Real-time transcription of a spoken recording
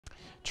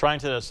Trying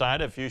to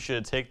decide if you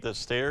should take the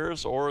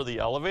stairs or the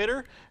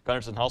elevator?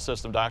 Gunderson Health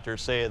System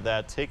doctors say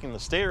that taking the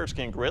stairs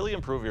can greatly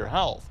improve your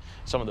health.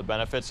 Some of the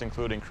benefits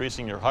include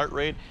increasing your heart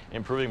rate,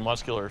 improving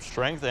muscular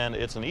strength, and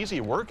it's an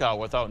easy workout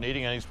without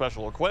needing any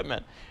special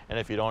equipment. And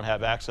if you don't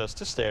have access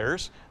to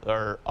stairs, there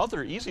are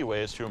other easy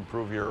ways to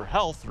improve your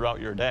health throughout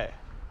your day.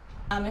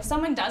 If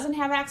someone doesn't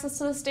have access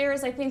to the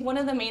stairs, I think one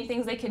of the main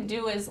things they can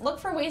do is look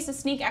for ways to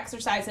sneak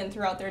exercise in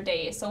throughout their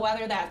day. So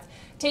whether that's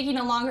taking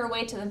a longer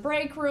way to the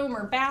break room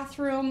or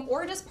bathroom,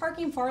 or just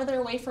parking farther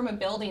away from a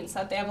building so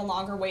that they have a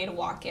longer way to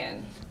walk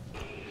in.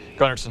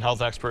 Gunderson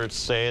health experts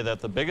say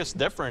that the biggest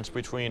difference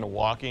between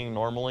walking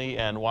normally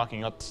and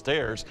walking up the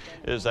stairs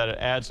is that it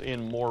adds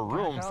in more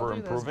room for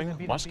improving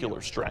muscular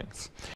strength.